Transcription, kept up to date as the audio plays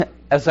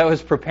As I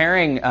was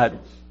preparing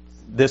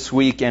this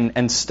week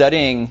and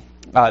studying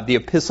the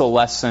epistle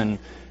lesson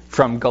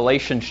from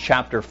Galatians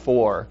chapter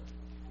 4,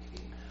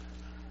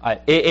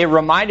 it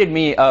reminded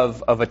me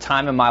of a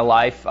time in my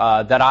life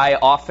that I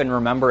often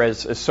remember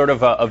as sort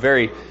of a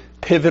very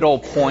pivotal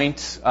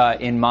point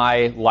in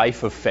my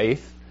life of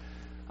faith.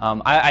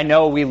 I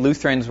know we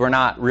Lutherans, we're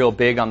not real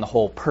big on the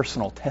whole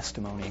personal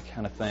testimony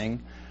kind of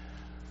thing.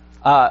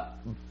 But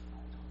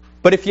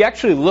if you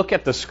actually look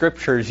at the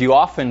Scriptures, you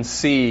often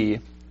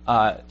see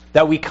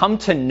that we come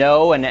to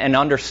know and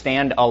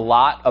understand a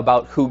lot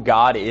about who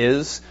God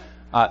is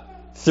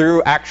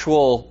through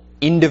actual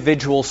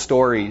individual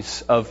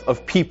stories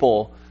of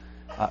people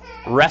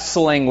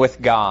wrestling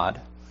with God.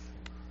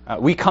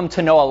 We come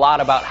to know a lot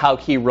about how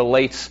He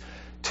relates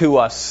to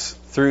us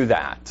through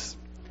that.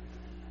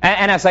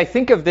 And as I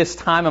think of this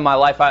time in my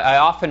life, I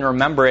often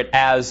remember it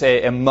as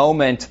a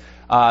moment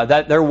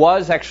that there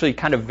was actually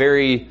kind of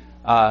very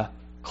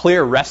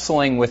clear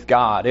wrestling with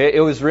God. It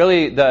was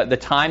really the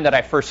time that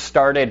I first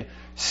started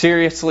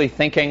seriously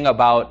thinking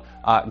about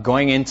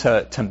going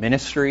into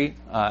ministry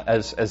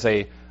as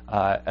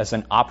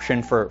an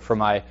option for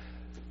my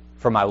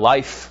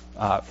life,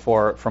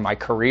 for my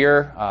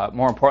career,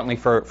 more importantly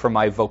for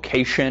my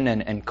vocation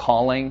and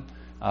calling,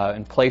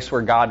 and place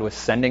where God was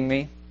sending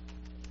me.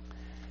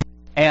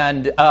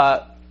 And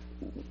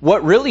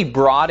what really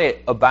brought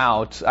it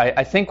about,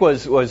 I think,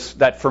 was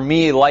that for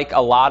me, like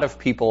a lot of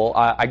people,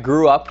 I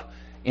grew up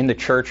in the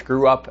church,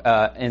 grew up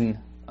in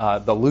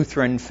the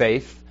Lutheran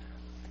faith.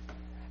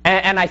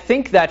 And I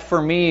think that for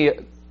me,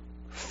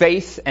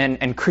 faith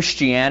and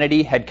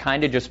Christianity had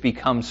kind of just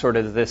become sort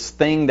of this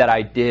thing that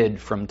I did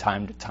from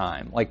time to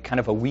time, like kind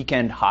of a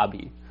weekend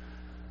hobby.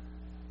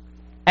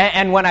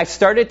 And when I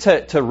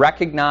started to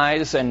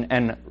recognize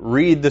and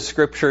read the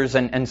Scriptures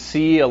and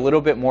see a little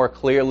bit more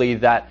clearly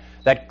that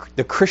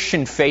the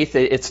Christian faith,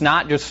 it's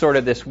not just sort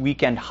of this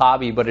weekend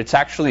hobby, but it's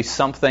actually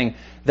something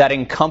that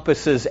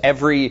encompasses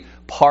every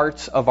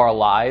part of our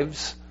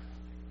lives,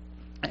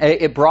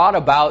 it brought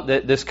about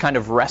this kind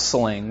of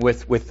wrestling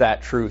with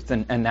that truth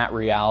and that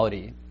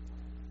reality.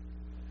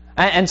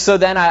 And so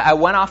then I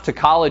went off to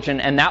college,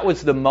 and that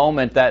was the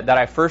moment that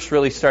I first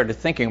really started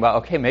thinking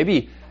about, okay,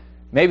 maybe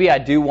I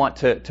do want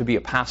to be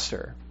a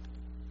pastor.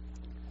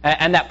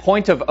 And that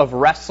point of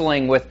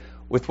wrestling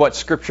with what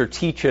Scripture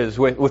teaches,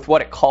 with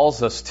what it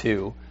calls us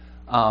to,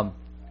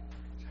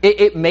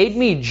 it made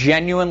me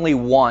genuinely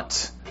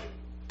want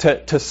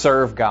to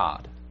serve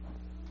God.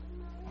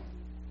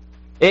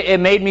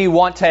 It made me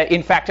want to,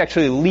 in fact,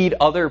 actually lead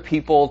other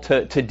people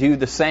to do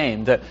the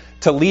same,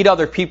 to lead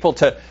other people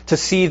to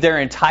see their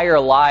entire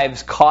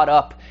lives caught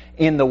up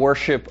in the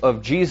worship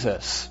of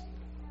Jesus.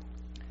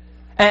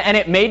 And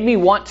it made me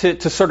want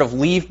to sort of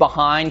leave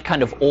behind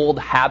kind of old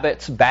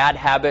habits, bad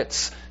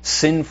habits,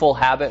 sinful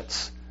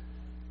habits.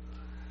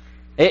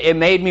 It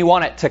made me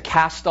want to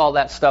cast all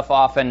that stuff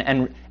off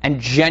and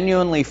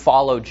genuinely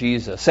follow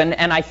Jesus.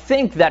 And I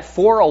think that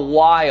for a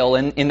while,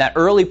 in that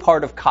early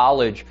part of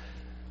college,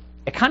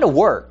 it kind of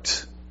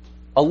worked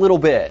a little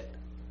bit.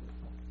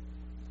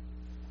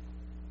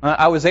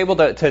 I was able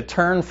to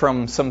turn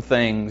from some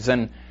things,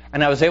 and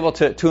I was able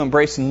to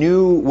embrace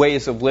new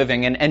ways of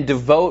living and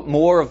devote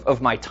more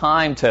of my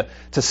time to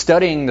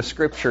studying the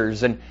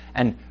Scriptures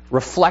and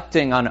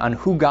reflecting on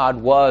who God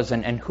was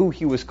and who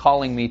He was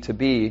calling me to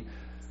be.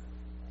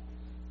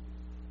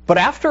 But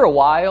after a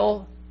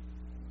while,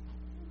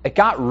 it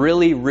got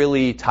really,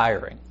 really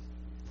tiring.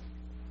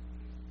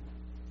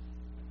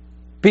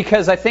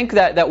 Because I think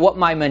that what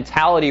my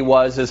mentality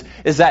was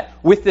is that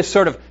with this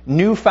sort of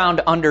newfound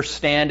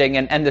understanding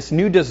and this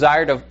new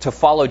desire to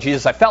follow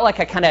Jesus, I felt like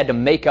I kind of had to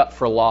make up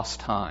for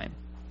lost time.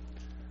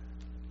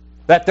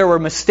 That there were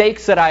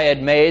mistakes that I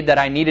had made that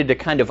I needed to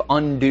kind of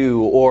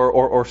undo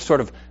or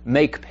sort of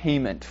make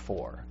payment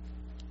for.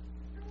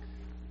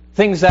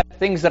 Things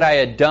that I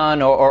had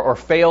done or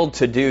failed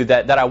to do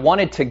that I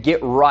wanted to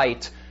get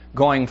right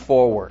going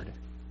forward.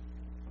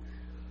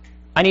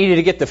 I needed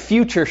to get the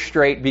future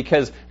straight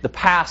because the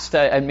past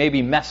had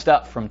maybe messed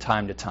up from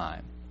time to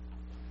time.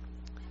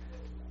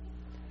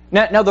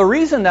 Now the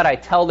reason that I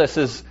tell this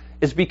is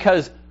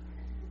because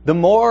the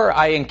more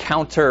I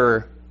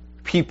encounter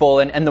people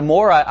and the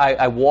more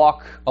I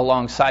walk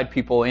alongside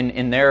people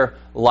in their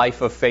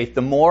life of faith,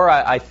 the more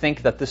I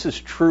think that this is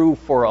true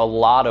for a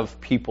lot of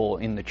people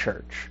in the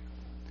church.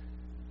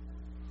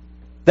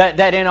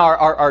 That in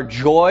our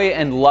joy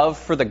and love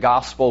for the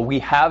gospel, we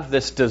have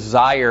this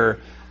desire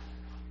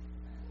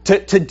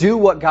to do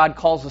what God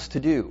calls us to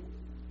do.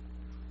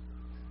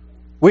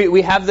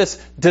 We have this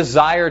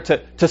desire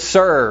to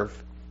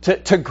serve,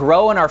 to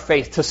grow in our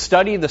faith, to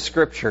study the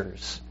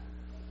Scriptures.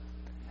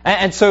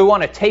 And so we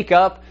want to take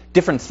up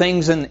different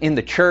things in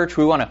the church.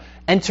 We want to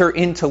enter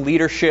into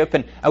leadership,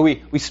 and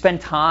we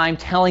spend time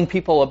telling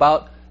people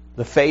about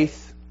the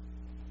faith,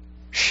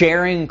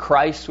 sharing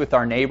Christ with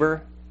our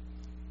neighbor.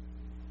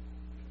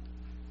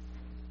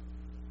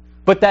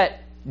 But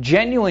that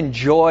genuine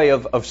joy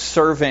of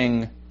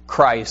serving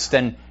Christ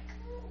and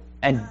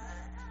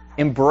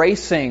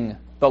embracing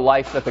the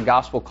life that the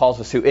gospel calls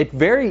us to, it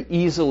very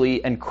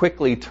easily and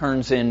quickly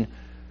turns into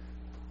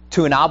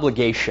an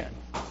obligation.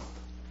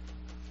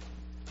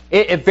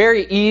 It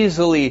very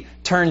easily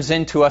turns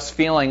into us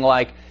feeling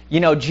like,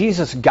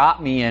 Jesus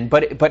got me in,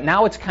 but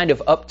now it's kind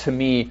of up to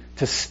me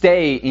to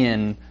stay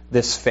in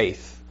this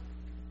faith.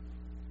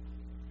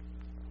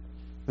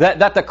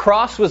 That the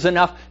cross was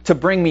enough to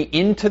bring me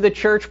into the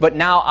church, but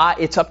now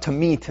it's up to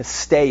me to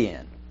stay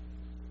in.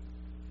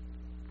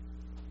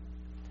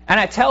 And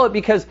I tell it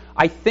because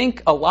I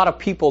think a lot of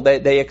people,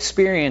 they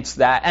experience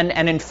that.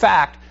 And in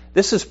fact,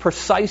 this is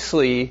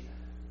precisely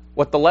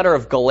what the letter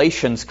of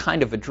Galatians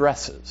kind of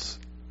addresses.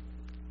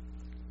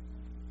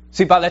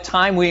 See, by the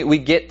time we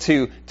get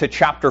to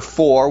chapter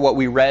 4, what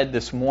we read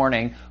this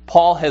morning,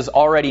 Paul has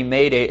already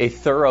made a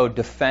thorough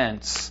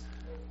defense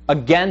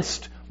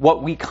against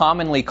what we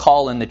commonly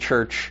call in the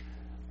church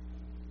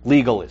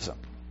legalism.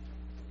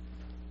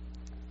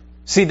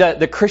 See,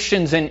 the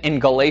Christians in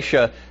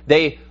Galatia,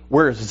 they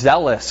were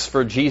zealous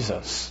for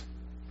Jesus.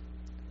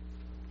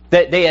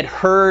 They had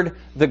heard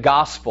the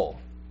gospel.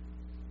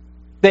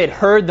 They had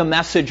heard the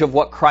message of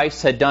what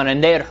Christ had done,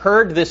 and they had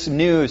heard this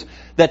news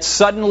that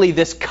suddenly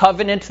this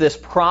covenant, this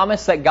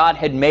promise that God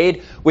had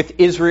made with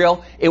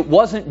Israel, it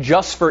wasn't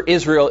just for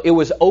Israel, it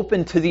was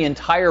open to the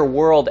entire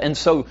world. And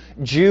so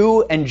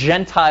Jew and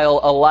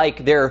Gentile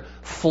alike, they're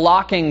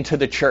flocking to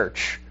the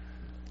church.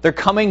 They're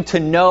coming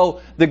to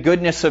know the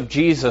goodness of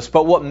Jesus.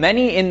 But what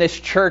many in this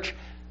church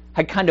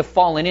had kind of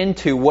fallen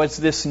into was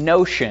this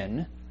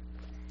notion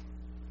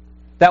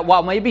that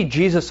while maybe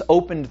Jesus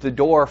opened the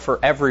door for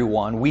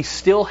everyone, we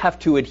still have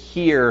to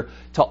adhere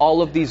to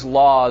all of these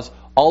laws,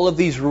 all of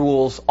these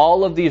rules,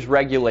 all of these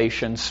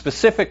regulations.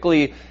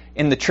 Specifically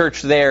in the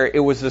church there, it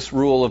was this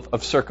rule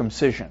of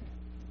circumcision.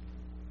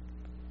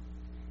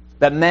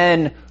 That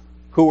men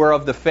who were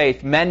of the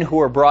faith, men who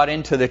were brought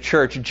into the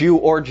church, Jew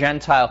or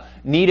Gentile,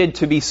 needed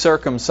to be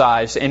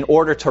circumcised in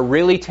order to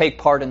really take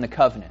part in the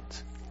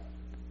covenant.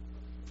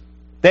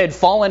 They had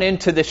fallen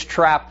into this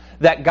trap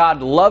that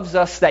God loves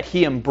us, that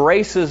He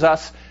embraces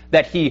us,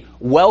 that He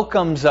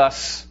welcomes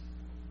us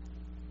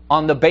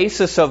on the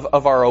basis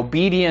of our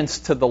obedience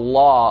to the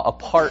law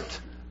apart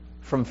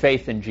from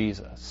faith in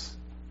Jesus.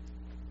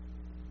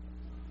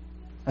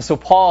 And so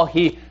Paul,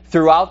 he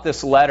throughout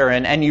this letter,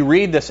 and you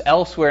read this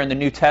elsewhere in the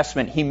New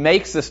Testament, he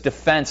makes this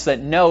defense that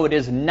no, it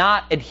is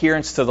not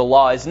adherence to the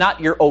law, it's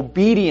not your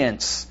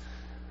obedience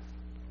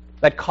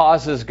that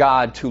causes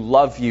God to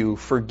love you,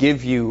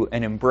 forgive you,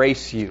 and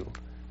embrace you.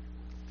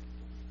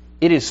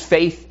 It is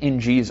faith in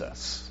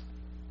Jesus.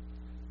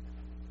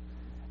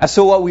 And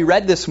so what we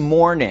read this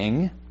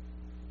morning,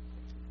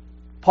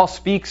 Paul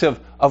speaks of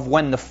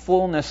when the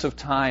fullness of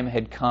time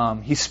had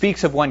come. He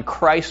speaks of when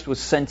Christ was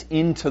sent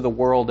into the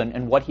world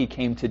and what He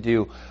came to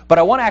do. But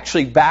I want to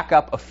actually back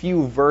up a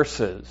few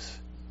verses.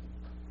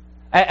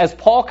 As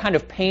Paul kind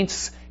of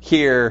paints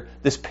here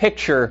this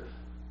picture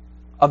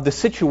of the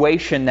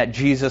situation that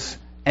Jesus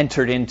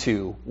entered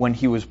into when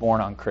He was born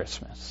on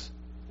Christmas.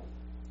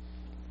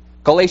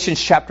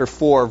 Galatians chapter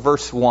 4,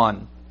 verse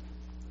 1.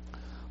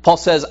 Paul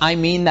says, I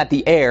mean that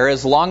the heir,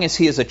 as long as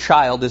he is a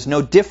child, is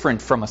no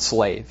different from a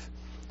slave,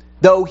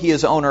 though he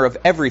is owner of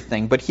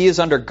everything, but he is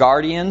under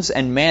guardians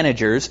and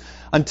managers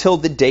until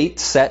the date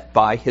set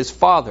by his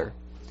father.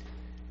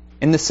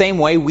 In the same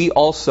way, we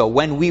also,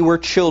 when we were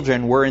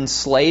children, were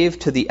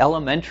enslaved to the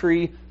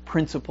elementary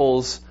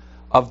principles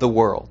of the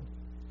world.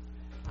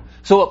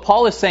 So what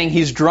Paul is saying,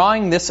 he's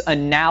drawing this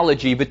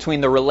analogy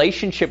between the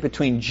relationship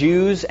between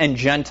Jews and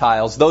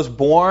Gentiles, those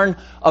born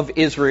of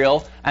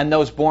Israel and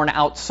those born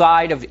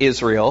outside of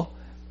Israel.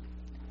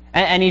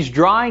 And he's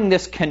drawing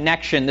this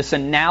connection, this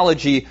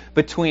analogy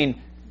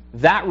between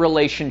that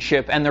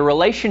relationship and the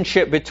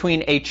relationship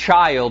between a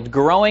child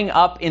growing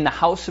up in the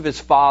house of his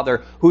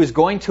father who is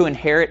going to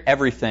inherit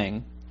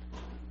everything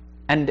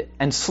and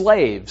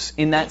slaves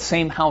in that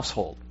same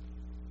household.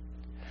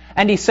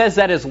 And he says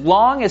that as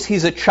long as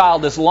he's a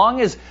child, as long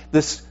as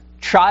this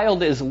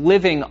child is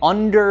living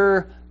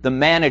under the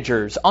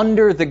managers,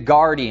 under the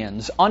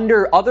guardians,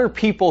 under other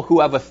people who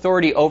have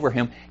authority over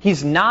him,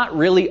 he's not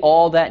really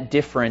all that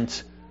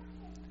different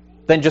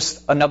than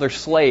just another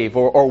slave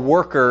or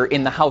worker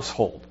in the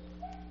household.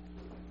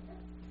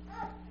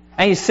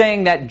 And he's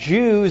saying that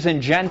Jews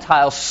and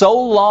Gentiles,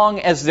 so long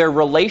as their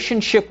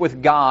relationship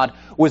with God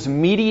was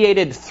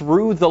mediated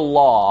through the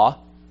law,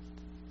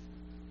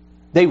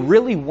 they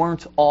really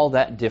weren't all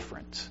that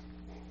different.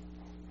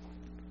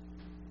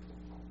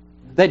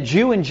 That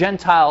Jew and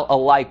Gentile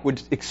alike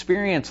would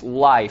experience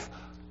life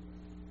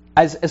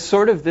as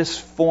sort of this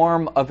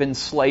form of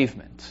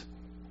enslavement.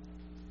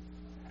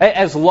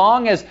 As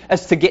long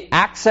as to get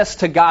access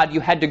to God, you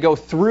had to go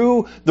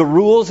through the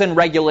rules and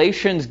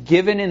regulations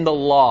given in the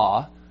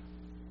law,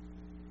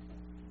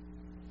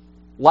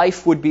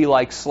 life would be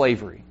like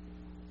slavery.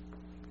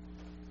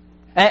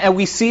 And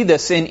we see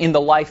this in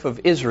the life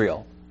of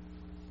Israel.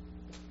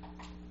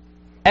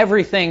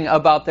 Everything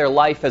about their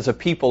life as a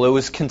people, it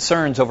was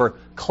concerns over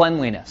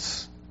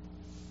cleanliness.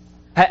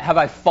 Have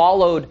I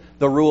followed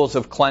the rules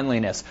of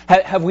cleanliness?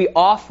 Have we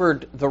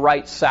offered the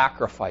right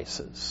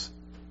sacrifices?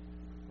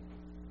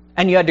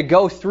 And you had to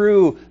go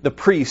through the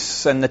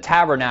priests and the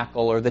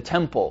tabernacle or the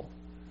temple.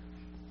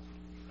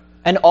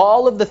 And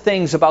all of the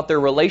things about their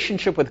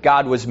relationship with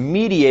God was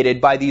mediated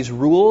by these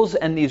rules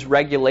and these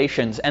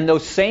regulations. And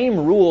those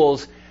same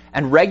rules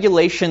and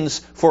regulations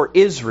for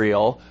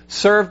Israel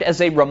served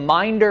as a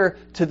reminder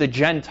to the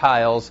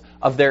Gentiles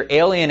of their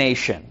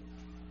alienation,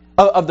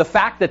 of the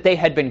fact that they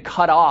had been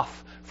cut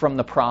off from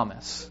the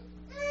promise.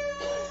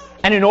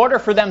 And in order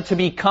for them to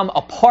become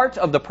a part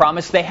of the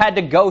promise, they had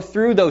to go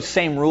through those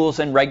same rules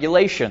and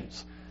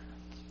regulations.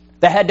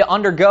 They had to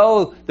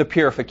undergo the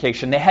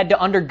purification. They had to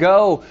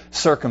undergo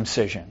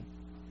circumcision.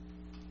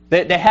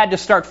 They had to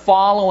start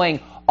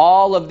following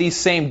all of these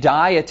same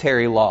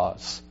dietary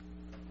laws.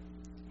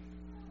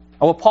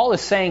 And what Paul is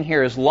saying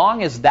here, as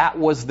long as that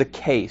was the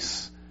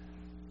case,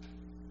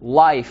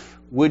 life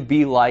would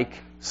be like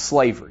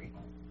slavery.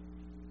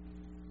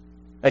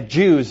 That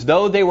Jews,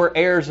 though they were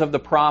heirs of the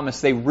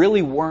promise, they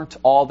really weren't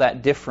all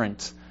that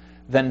different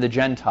than the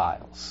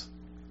Gentiles.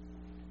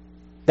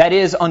 That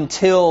is,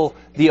 until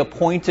the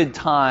appointed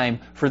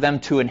time for them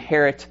to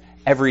inherit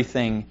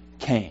everything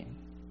came.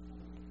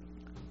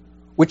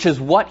 Which is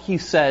what he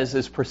says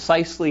is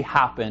precisely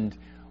happened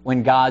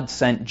when God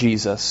sent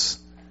Jesus.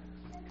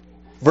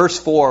 Verse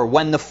 4,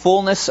 when the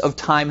fullness of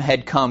time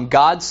had come,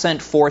 God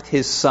sent forth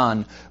His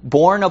Son,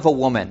 born of a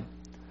woman,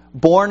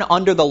 born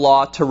under the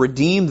law, to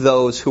redeem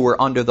those who were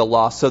under the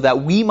law, so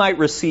that we might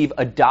receive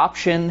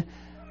adoption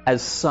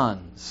as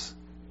sons.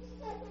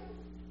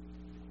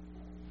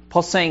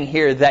 Paul's saying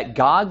here that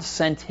God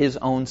sent His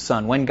own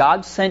Son. When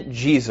God sent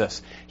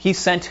Jesus, He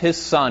sent His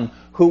Son,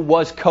 who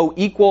was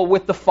co-equal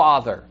with the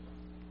Father,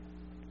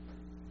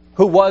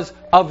 who was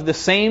of the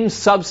same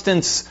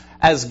substance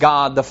as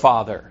God the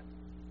Father.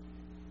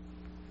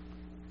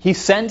 He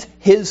sent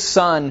His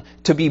Son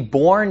to be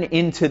born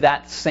into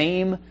that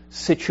same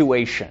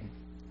situation.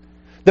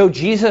 Though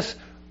Jesus,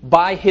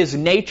 by His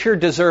nature,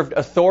 deserved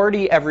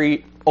authority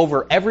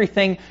over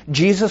everything,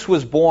 Jesus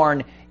was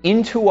born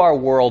into our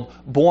world,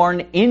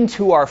 born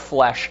into our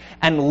flesh,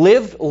 and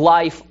lived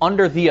life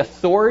under the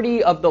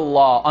authority of the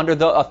law, under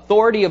the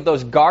authority of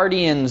those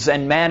guardians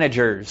and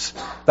managers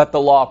that the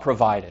law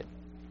provided.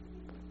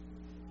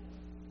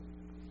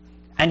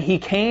 And He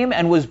came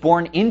and was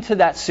born into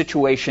that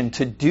situation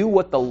to do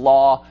what the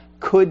law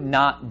could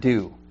not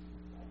do.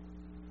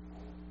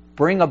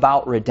 Bring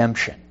about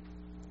redemption.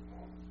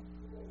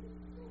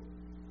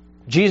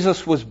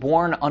 Jesus was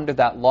born under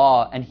that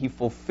law, and He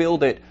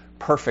fulfilled it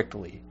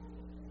perfectly.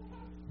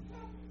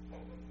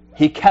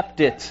 He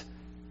kept it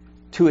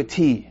to a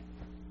T.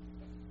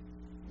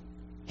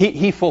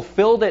 He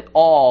fulfilled it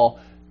all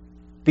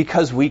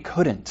because we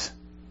couldn't.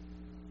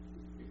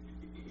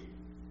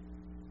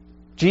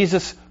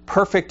 Jesus'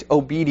 perfect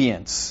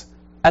obedience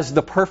as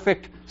the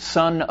perfect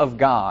Son of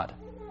God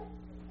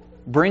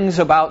brings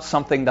about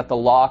something that the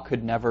law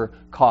could never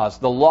cause.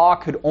 The law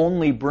could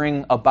only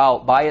bring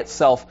about by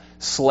itself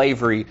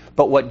slavery.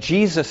 But what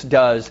Jesus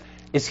does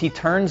is He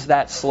turns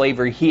that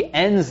slavery, He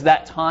ends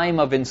that time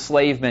of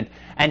enslavement,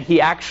 and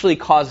He actually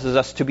causes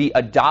us to be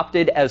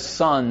adopted as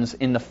sons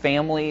in the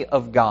family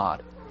of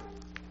God.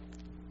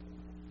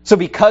 So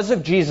because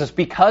of Jesus,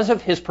 because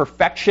of His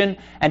perfection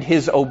and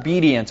His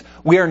obedience,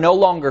 we are no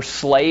longer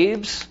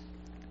slaves.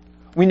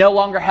 We no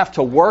longer have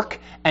to work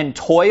and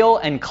toil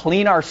and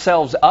clean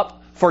ourselves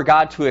up for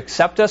God to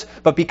accept us.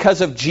 But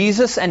because of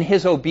Jesus and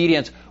His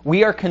obedience,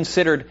 we are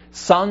considered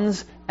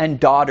sons and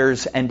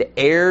daughters and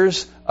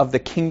heirs of the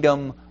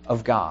kingdom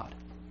of God.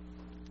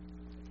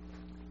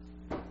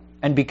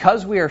 And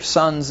because we are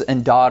sons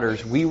and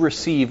daughters, we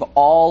receive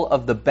all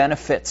of the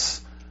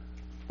benefits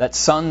that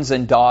sons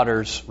and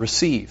daughters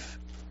receive.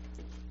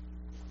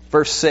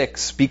 Verse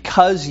 6,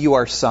 because you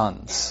are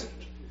sons,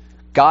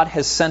 God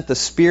has sent the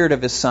Spirit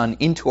of His Son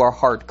into our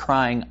heart,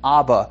 crying,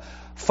 Abba,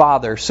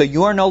 Father. So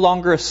you are no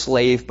longer a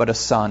slave, but a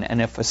son.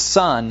 And if a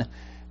son,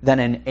 then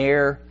an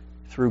heir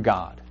through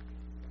God.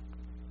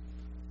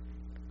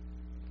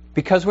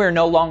 Because we are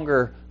no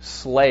longer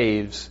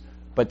slaves,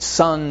 but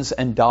sons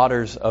and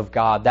daughters of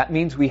God, that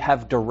means we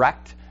have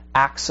direct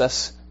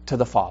access to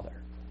the Father.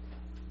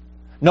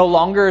 No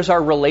longer is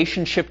our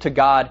relationship to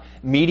God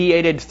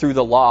mediated through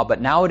the law,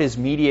 but now it is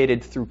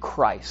mediated through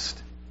Christ,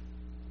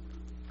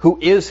 who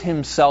is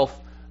Himself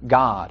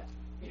God.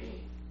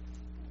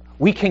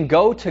 We can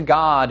go to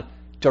God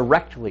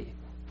directly.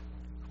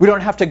 We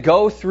don't have to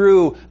go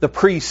through the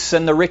priests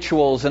and the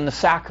rituals and the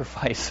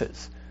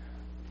sacrifices.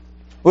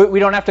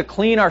 We don't have to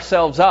clean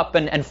ourselves up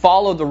and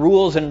follow the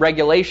rules and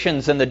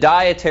regulations and the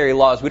dietary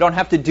laws. We don't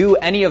have to do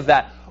any of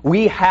that.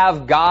 We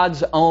have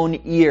God's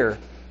own ear.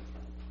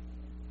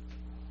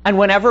 And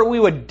whenever we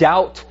would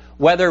doubt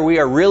whether we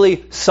are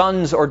really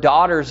sons or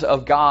daughters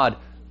of God,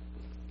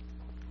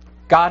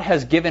 God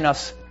has given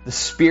us the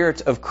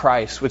Spirit of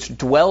Christ, which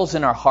dwells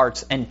in our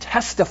hearts and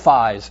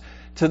testifies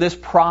to this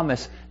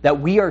promise that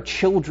we are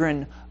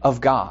children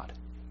of God.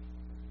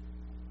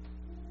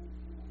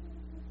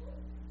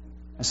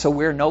 And so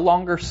we're no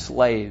longer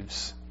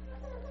slaves,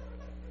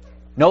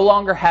 no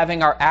longer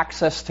having our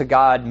access to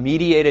God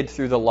mediated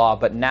through the law,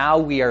 but now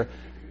we are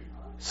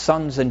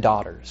sons and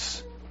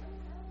daughters.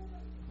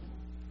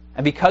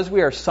 And because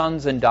we are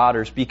sons and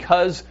daughters,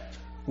 because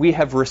we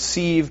have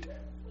received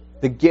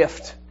the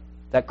gift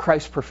that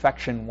Christ's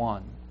perfection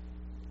won,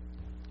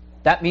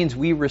 that means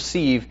we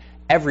receive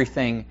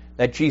everything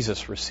that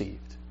Jesus received.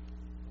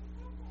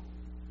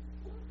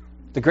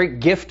 The great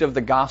gift of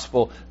the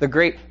gospel, the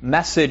great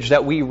message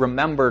that we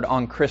remembered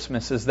on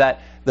Christmas is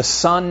that the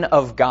Son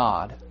of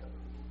God,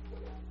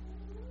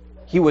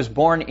 He was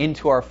born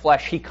into our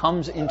flesh. He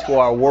comes into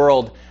our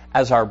world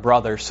as our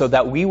brother so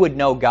that we would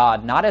know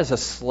God not as a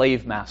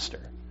slave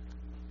master,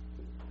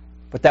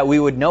 but that we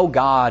would know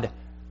God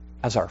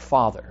as our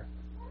Father.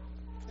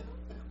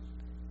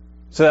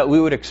 So that we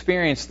would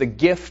experience the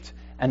gift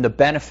and the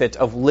benefit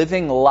of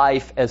living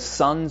life as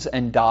sons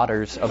and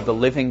daughters of the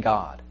living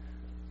God.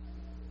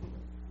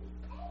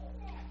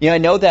 You know, I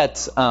know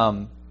that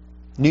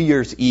New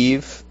Year's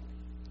Eve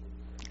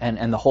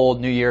and the whole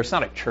New Year, it's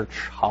not a church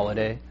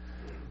holiday.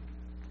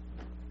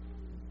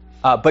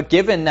 But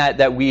given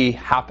that we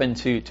happen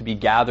to be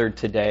gathered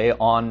today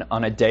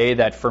on a day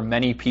that for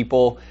many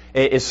people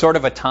is sort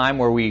of a time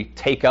where we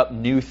take up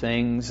new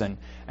things and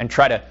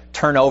try to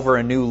turn over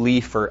a new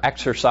leaf or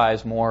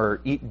exercise more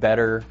or eat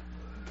better,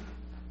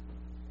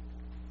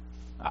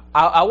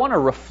 I want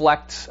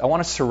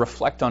us to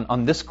reflect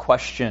on this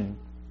question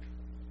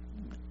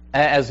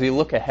as we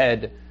look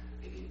ahead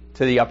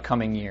to the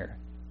upcoming year.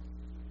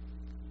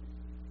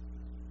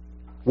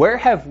 Where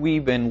have we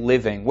been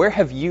living? Where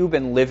have you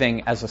been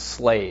living as a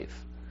slave?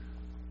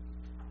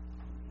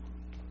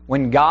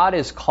 When God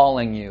is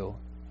calling you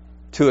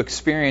to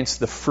experience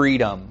the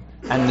freedom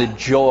and the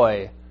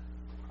joy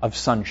of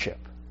sonship.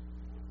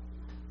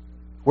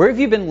 Where have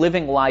you been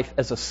living life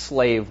as a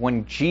slave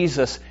when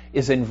Jesus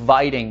is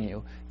inviting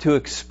you to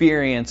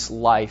experience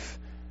life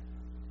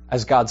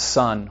as God's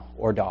son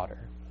or daughter?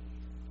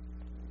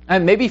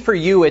 And maybe for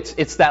you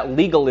it's that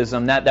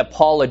legalism that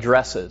Paul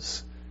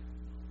addresses.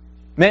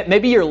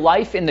 Maybe your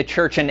life in the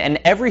church and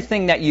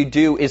everything that you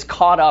do is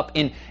caught up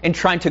in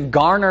trying to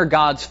garner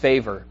God's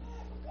favor.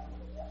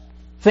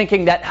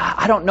 Thinking that,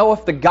 I don't know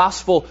if the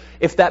gospel,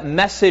 if that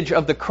message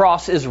of the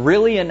cross is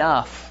really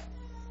enough.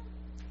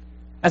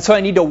 And so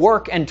I need to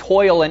work and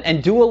toil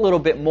and do a little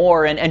bit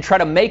more and try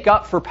to make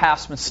up for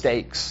past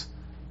mistakes.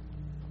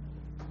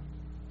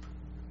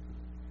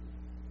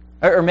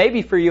 Or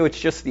maybe for you it's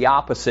just the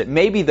opposite.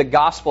 Maybe the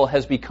gospel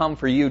has become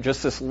for you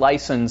just this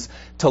license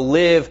to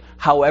live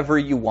however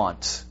you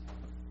want.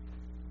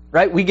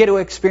 Right? We get to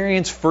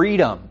experience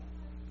freedom.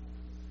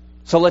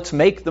 So let's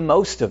make the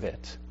most of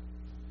it.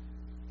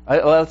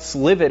 Let's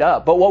live it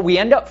up. But what we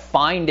end up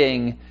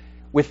finding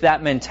with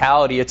that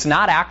mentality, it's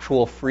not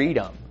actual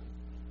freedom.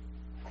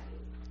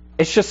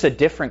 It's just a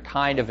different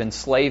kind of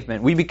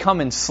enslavement. We become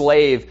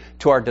enslaved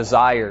to our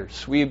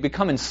desires. We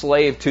become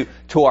enslaved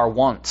to our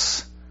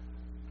wants.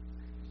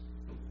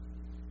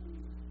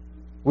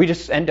 We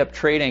just end up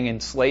trading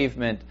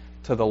enslavement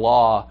to the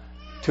law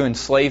to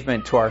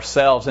enslavement to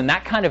ourselves. And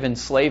that kind of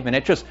enslavement,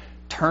 it just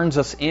turns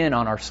us in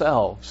on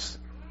ourselves.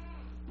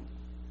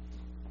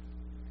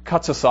 It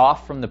cuts us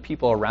off from the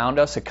people around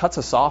us. It cuts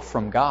us off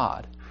from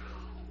God.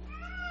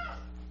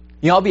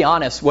 You know, I'll be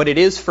honest, what it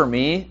is for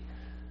me,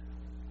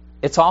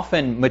 it's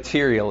often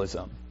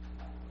materialism.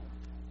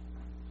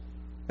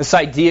 This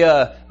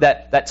idea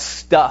that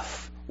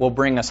stuff will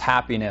bring us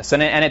happiness.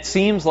 And it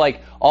seems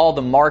like all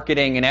the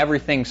marketing and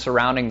everything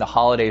surrounding the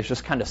holidays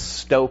just kind of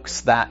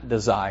stokes that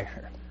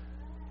desire.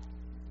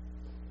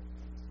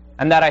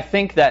 And that I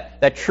think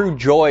that true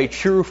joy,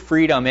 true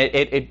freedom,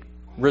 it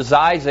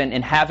resides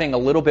in having a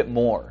little bit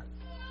more.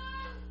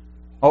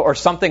 Or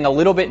something a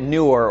little bit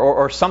newer,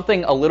 or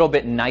something a little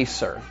bit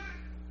nicer.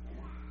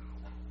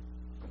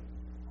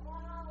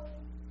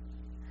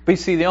 But you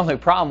see, the only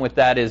problem with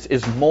that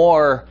is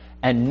more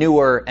and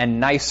newer and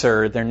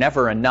nicer, they're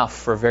never enough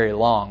for very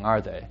long,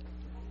 are they?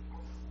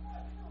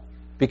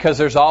 Because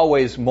there's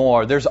always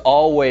more, there's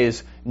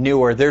always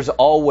newer, there's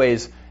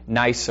always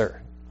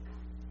nicer.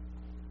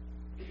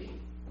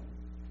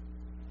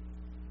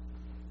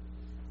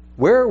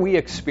 Where are we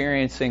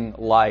experiencing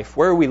life?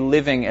 Where are we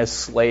living as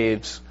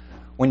slaves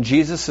when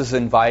Jesus is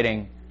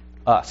inviting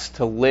us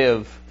to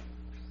live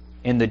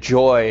in the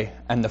joy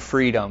and the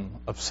freedom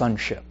of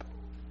sonship?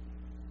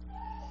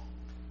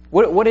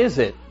 What is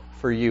it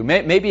for you?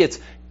 Maybe it's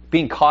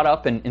being caught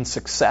up in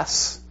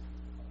success.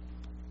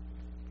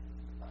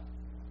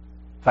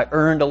 If I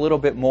earned a little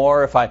bit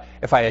more, if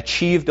I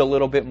achieved a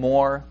little bit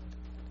more,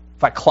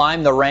 if I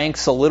climbed the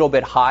ranks a little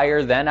bit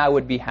higher, then I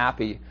would be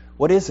happy.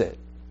 What is it?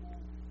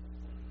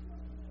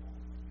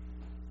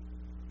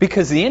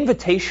 Because the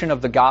invitation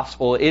of the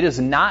gospel, it is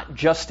not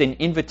just an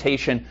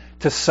invitation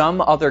to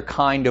some other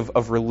kind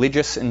of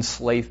religious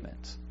enslavement.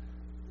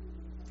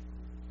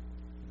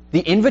 The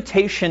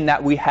invitation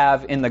that we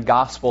have in the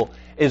gospel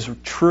is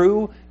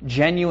true,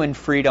 genuine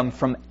freedom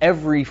from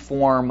every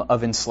form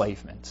of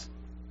enslavement.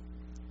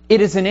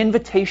 It is an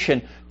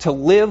invitation to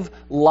live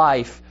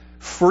life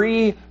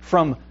free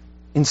from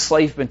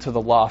enslavement to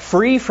the law,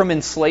 free from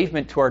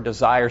enslavement to our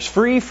desires,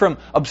 free from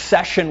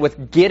obsession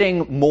with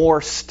getting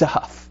more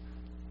stuff.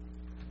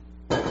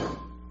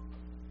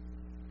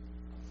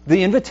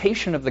 The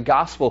invitation of the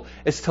gospel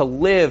is to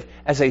live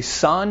as a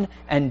son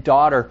and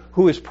daughter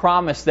who is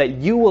promised that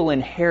you will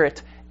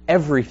inherit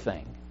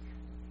everything.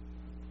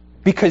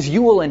 Because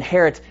you will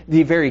inherit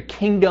the very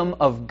kingdom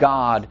of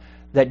God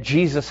that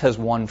Jesus has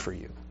won for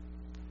you.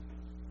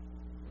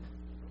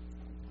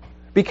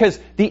 Because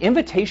the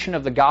invitation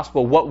of the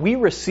gospel, what we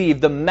receive,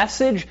 the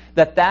message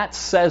that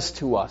says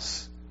to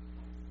us,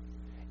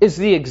 is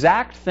the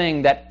exact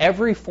thing that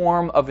every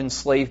form of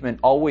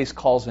enslavement always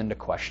calls into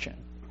question.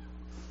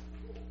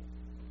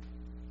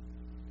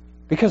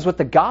 Because what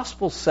the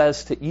gospel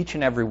says to each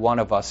and every one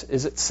of us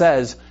is it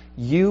says,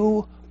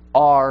 you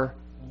are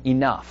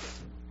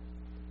enough.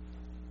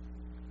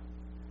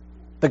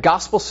 The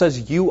gospel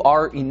says you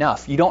are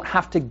enough. You don't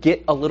have to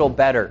get a little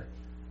better.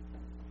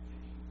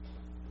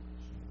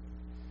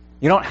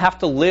 You don't have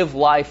to live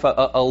life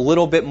a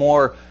little bit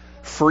more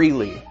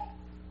freely.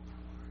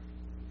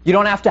 You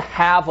don't have to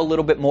have a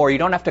little bit more. You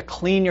don't have to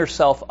clean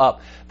yourself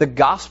up. The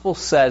gospel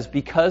says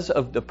because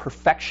of the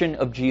perfection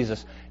of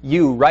Jesus,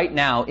 you right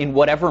now, in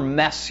whatever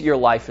mess your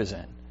life is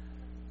in,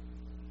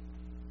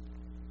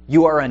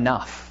 you are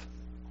enough.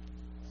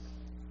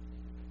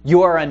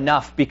 You are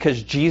enough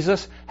because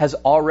Jesus has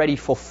already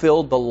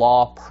fulfilled the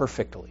law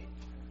perfectly.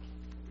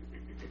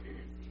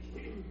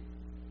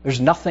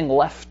 There's nothing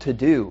left to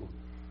do.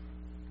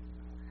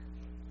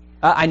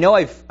 I know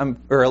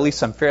or at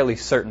least I'm fairly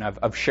certain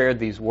I've shared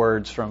these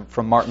words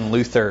from Martin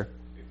Luther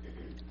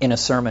in a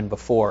sermon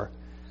before.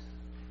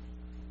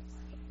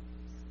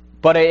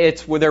 But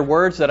they're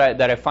words that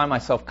I find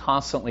myself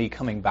constantly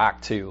coming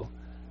back to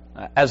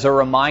as a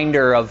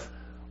reminder of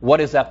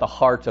what is at the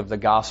heart of the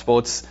gospel.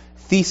 It's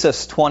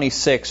Thesis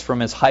 26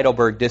 from his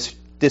Heidelberg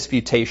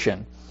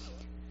Disputation.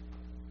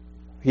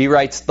 He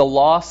writes, "The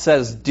law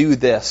says do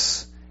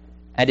this,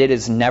 and it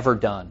is never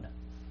done.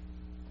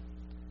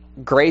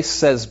 Grace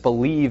says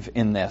believe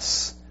in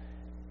this,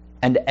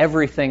 and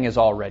everything is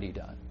already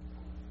done."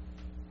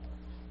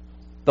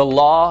 The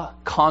law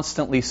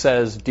constantly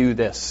says do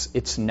this,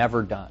 it's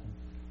never done.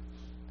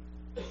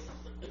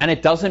 And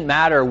it doesn't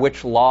matter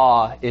which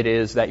law it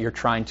is that you're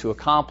trying to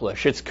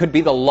accomplish. It could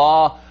be the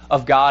law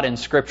of God in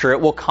Scripture. It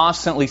will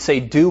constantly say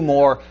do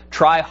more,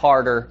 try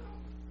harder,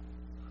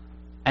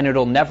 and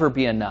it'll never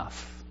be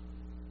enough.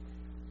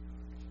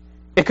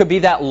 It could be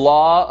that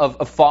law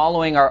of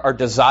following our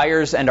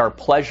desires and our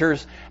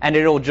pleasures, and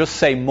it'll just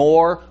say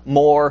more,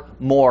 more,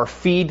 more.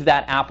 Feed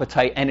that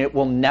appetite, and it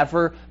will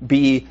never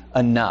be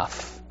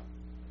enough.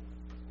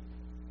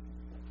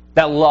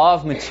 That law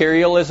of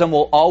materialism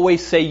will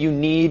always say you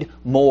need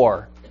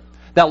more.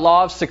 That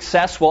law of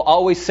success will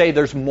always say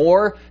there's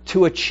more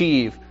to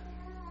achieve.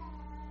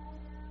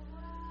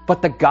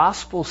 But the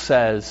gospel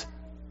says,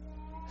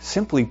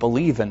 simply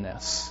believe in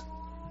this.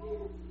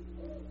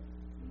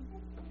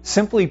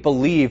 Simply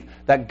believe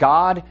that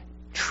God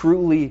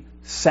truly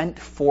sent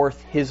forth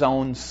His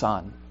own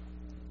Son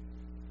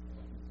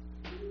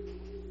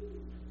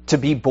to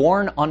be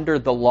born under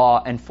the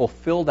law and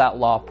fulfill that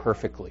law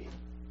perfectly.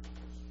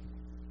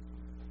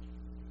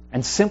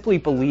 And simply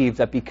believe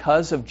that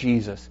because of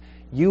Jesus,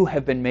 you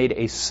have been made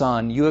a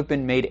son, you have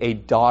been made a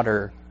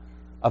daughter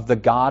of the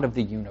God of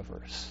the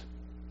universe.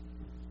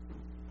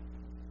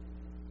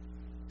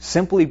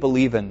 Simply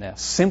believe in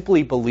this.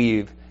 Simply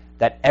believe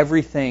that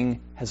everything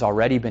has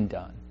already been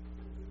done.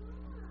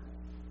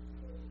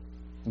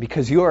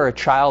 Because you are a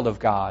child of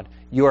God,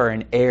 you are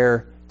an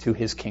heir to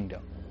His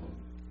kingdom.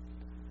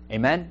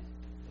 Amen?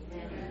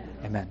 Amen.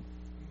 Amen.